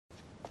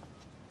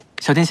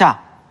小殿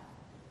下，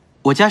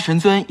我家神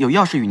尊有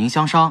要事与您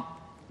相商，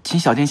请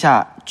小殿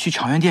下去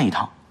长元殿一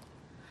趟。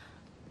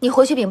你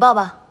回去禀报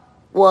吧，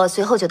我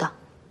随后就到。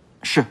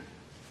是。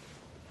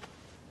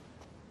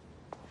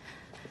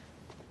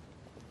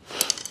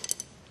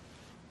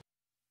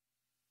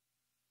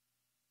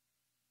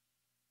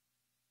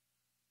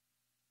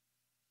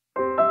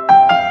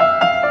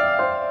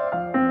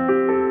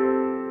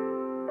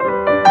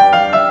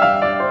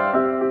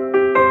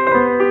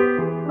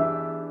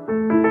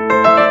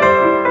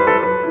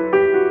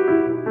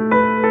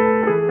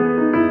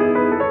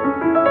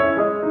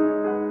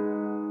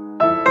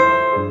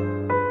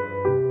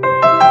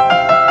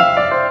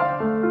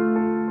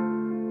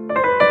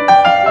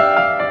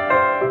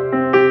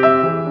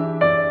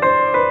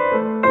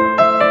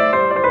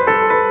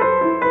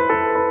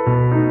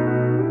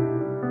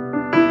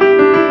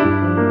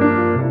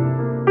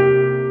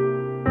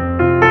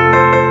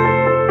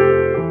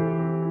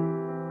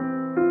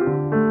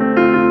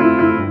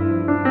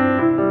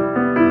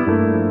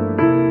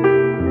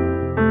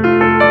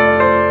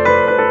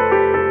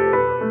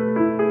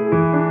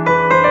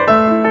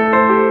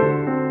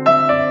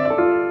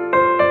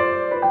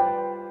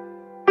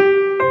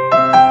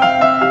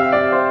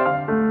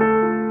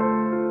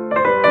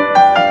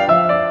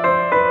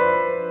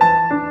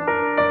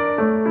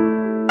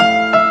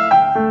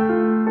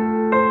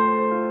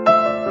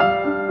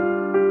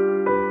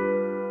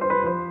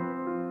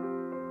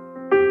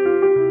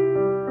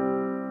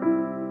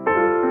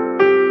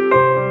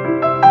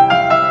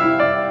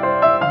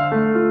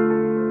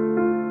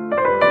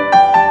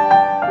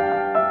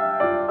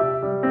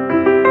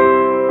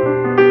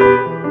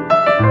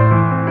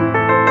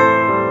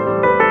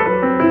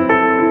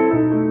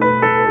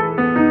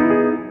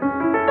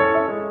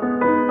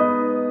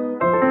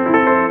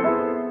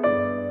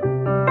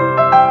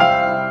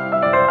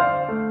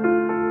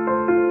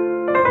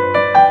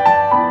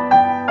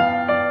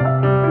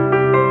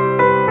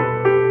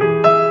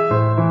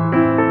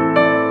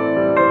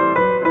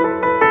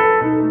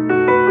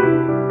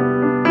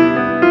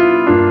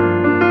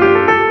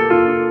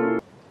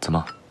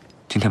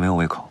今天没有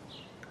胃口。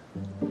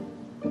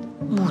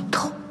木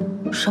头，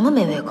什么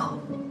没胃口？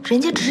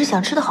人家只是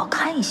想吃的好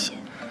看一些。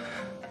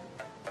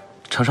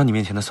尝尝你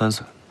面前的酸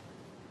笋，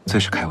最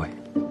是开胃。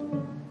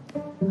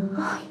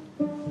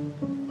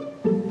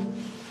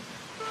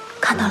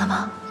看到了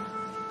吗？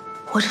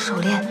我这手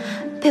链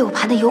被我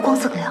盘得油光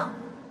锃亮，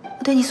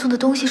我对你送的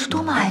东西是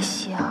多么爱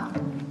惜啊！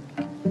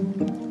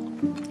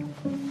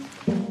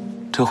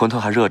这馄饨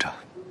还热着，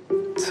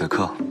此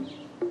刻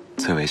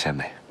最为鲜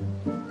美。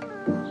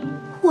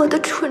我的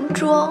唇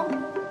妆，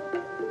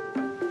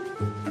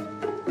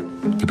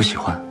你不喜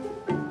欢？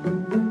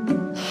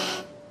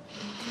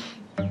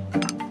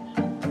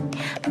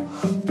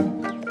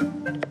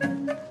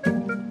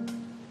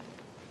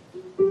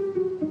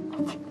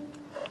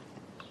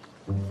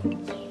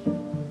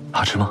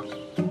好吃吗？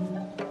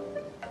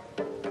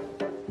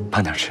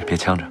慢点吃，别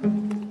呛着。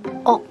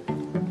哦。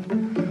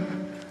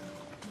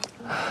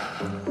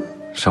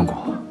上果，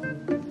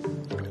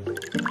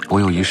我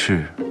有一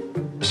事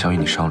想与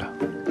你商量。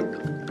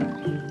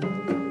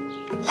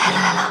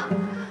来了，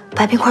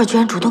白冰块居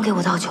然主动给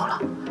我倒酒了，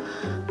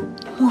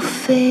莫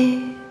非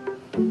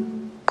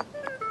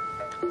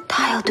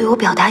他要对我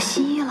表达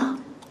心意了？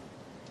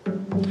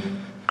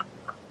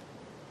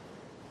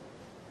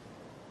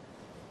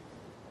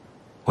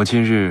我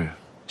近日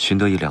寻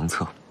得一良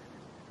策，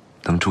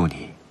能助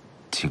你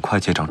尽快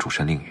接掌主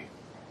神令域。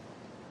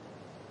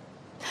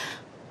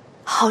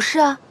好事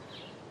啊！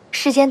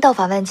世间道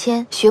法万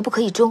千，学不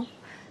可以终。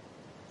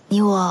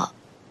你我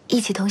一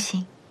起同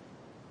行。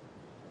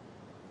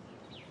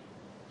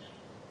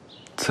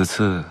此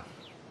次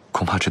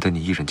恐怕只得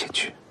你一人前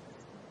去。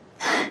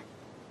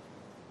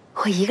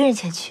我一个人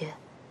前去？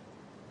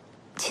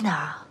去哪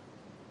儿啊？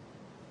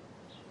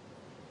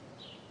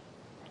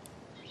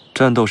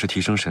战斗是提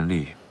升神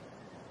力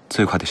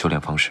最快的修炼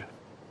方式。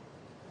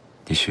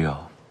你需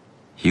要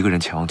一个人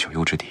前往九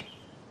幽之地。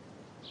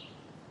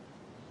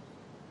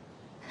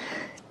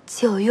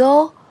九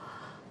幽？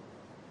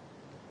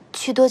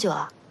去多久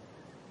啊？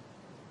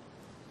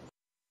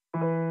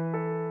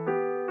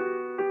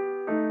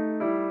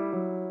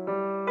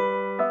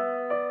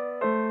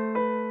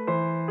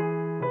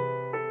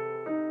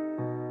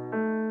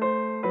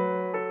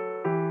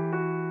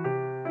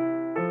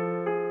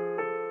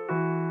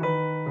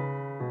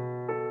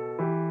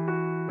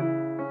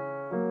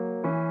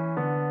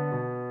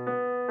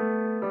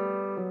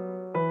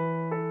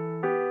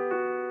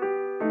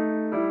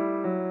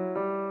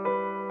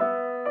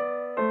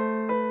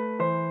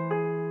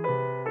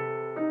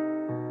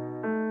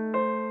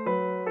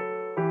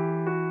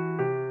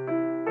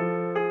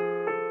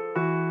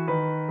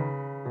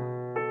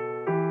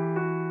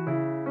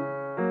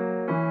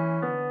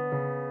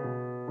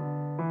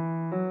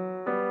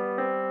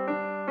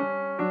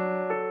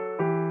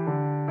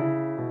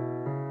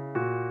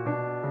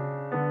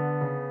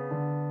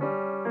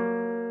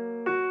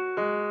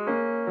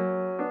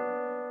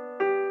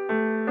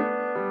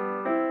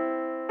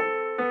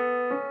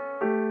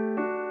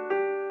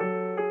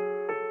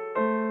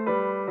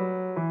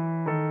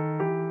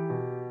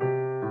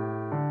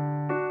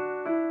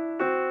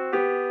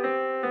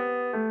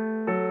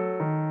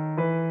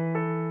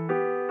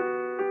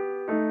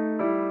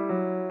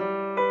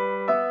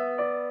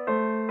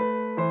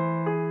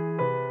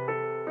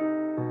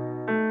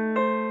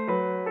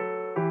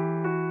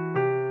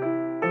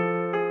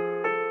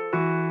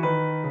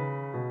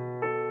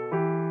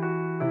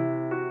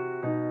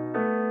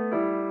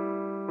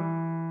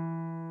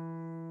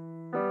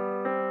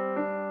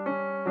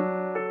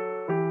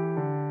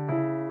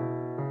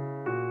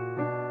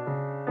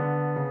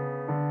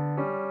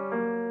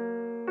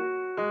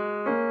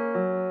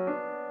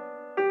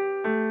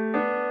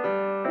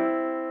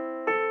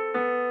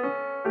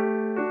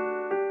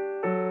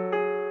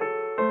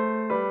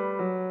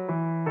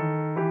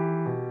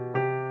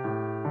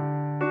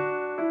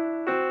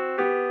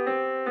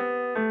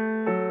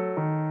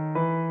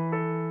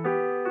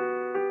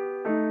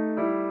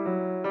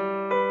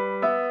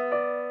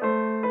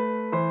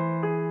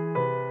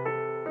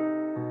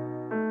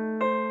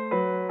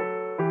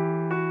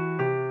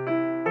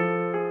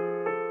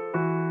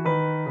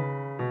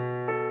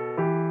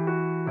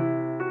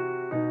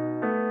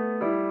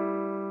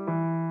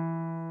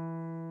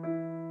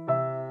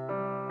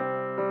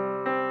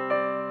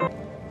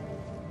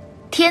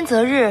天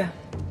择日，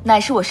乃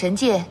是我神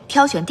界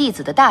挑选弟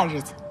子的大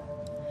日子。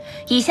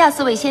以下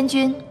4位仙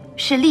君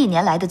是历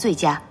年来的最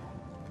佳，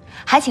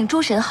还请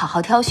诸神好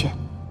好挑选，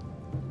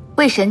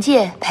为神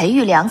界培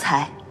育良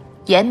才，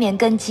延绵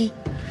根基。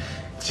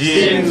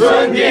谨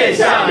遵殿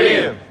下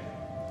令。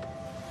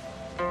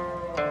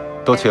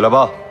都起来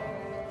吧！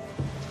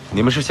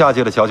你们是下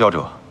界的佼佼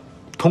者，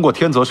通过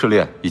天择试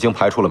炼已经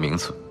排出了名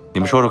次。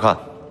你们说说看，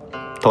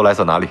都来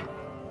自哪里？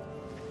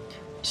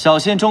小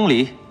仙钟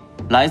离，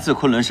来自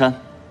昆仑山；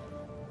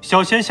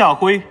小仙夏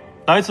辉，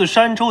来自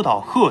山州岛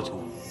鹤族；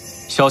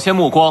小仙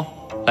目光，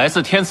来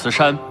自天慈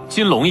山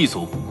金龙一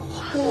族。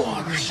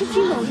是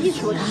金龙一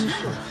族的。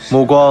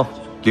目光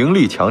灵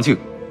力强劲，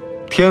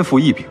天赋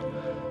异禀，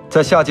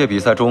在下界比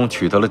赛中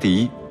取得了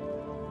第1，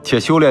且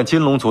修炼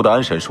金龙族的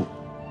安神术。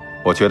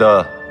我觉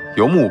得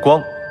由目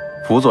光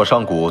辅佐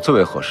上古最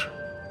为合适。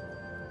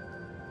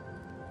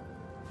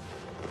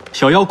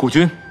小妖古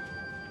君，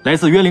来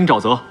自渊灵沼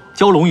泽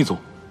蛟龙一族。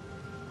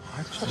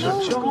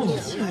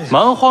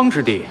蛮荒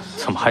之地，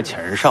怎么还请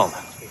人上来？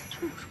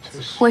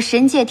我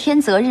神界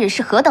天择日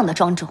是何等的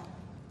庄重，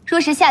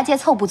若是下界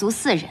凑不足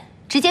4人，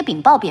直接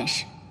禀报便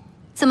是，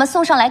怎么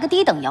送上来个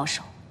低等妖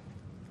兽？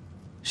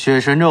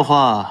雪神这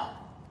话，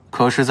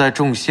可是在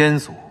众仙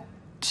族，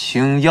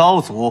轻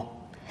妖族？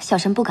小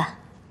神不敢。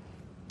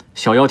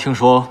小妖听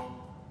说，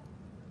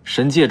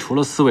神界除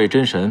了4位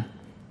真神，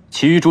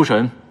其余诸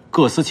神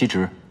各司其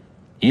职，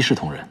一视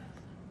同仁。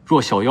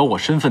若小妖我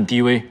身份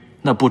低微，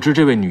那不知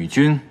这位女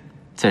君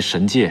在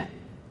神界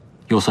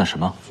又算什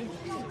么？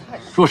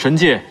若神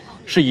界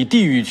是以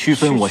地域区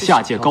分我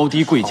下界高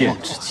低贵贱，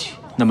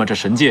那么这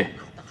神界，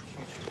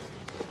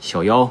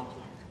小妖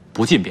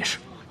不进便是。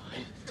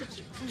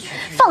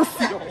放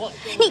肆！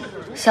你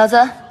小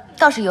子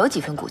倒是有几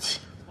分骨气。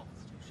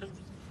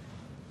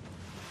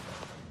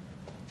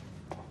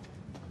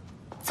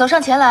走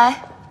上前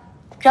来，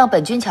让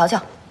本君瞧瞧。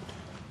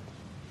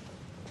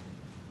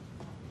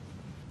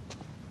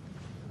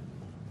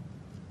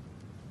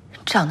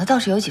长得倒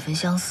是有几分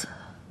相似，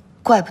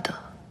怪不得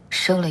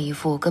生了一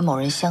副跟某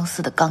人相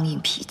似的刚硬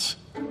脾气。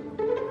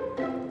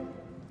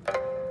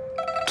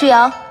志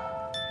阳，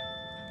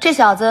这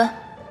小子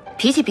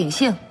脾气秉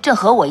性正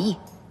合我意，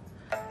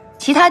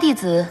其他弟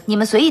子你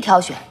们随意挑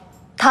选，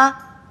他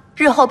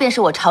日后便是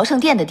我朝圣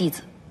殿的弟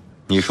子。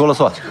你说了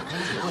算。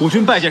古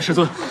君拜见师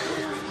尊。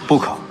不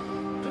可，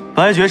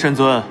白绝神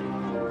尊，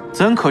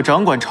怎可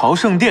掌管朝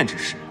圣殿之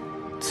事？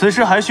此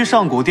事还需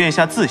上古殿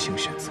下自行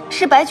选择。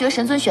是白绝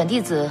神尊选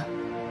弟子，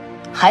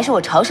还是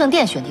我朝圣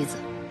殿选弟子？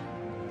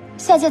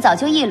下界早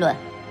就议论，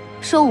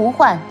说吴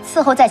焕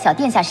伺候在小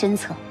殿下身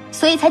侧，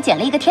所以才捡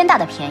了一个天大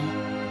的便宜。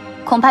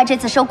恐怕这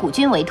次收古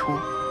君为徒，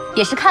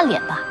也是看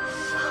脸吧。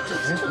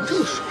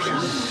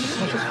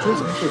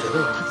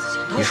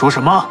你说什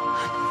么？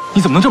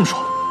你怎么能这么说？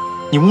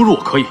你侮辱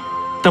我可以，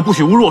但不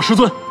许侮辱我师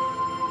尊。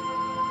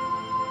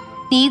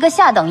你一个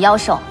下等妖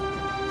兽，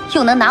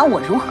又能拿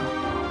我如何？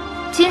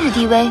今日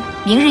低微，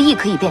明日亦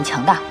可以变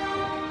强大。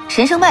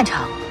神生漫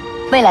长，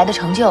未来的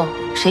成就，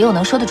谁又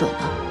能说得准呢？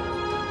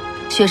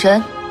雪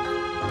神，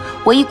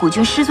我以古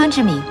君师尊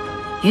之名，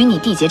与你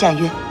缔结战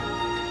约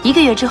，1个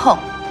月之后，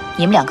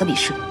你们2个比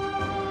试。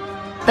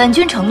本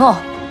君承诺，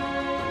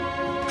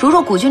如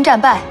若古君战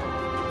败，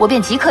我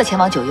便即刻前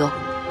往九幽，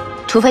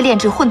除非炼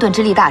制混沌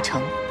之力大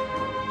成，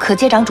可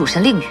接掌主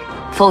神令宇，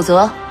否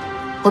则，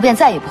我便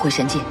再也不回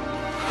神界。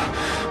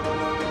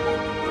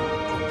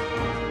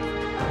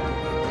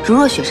如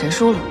若雪神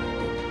输了，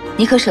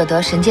你可舍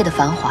得神界的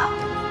繁华，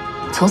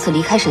从此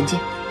离开神界？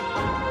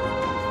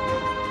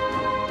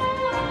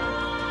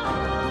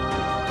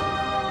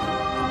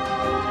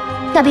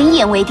那便一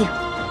言为定。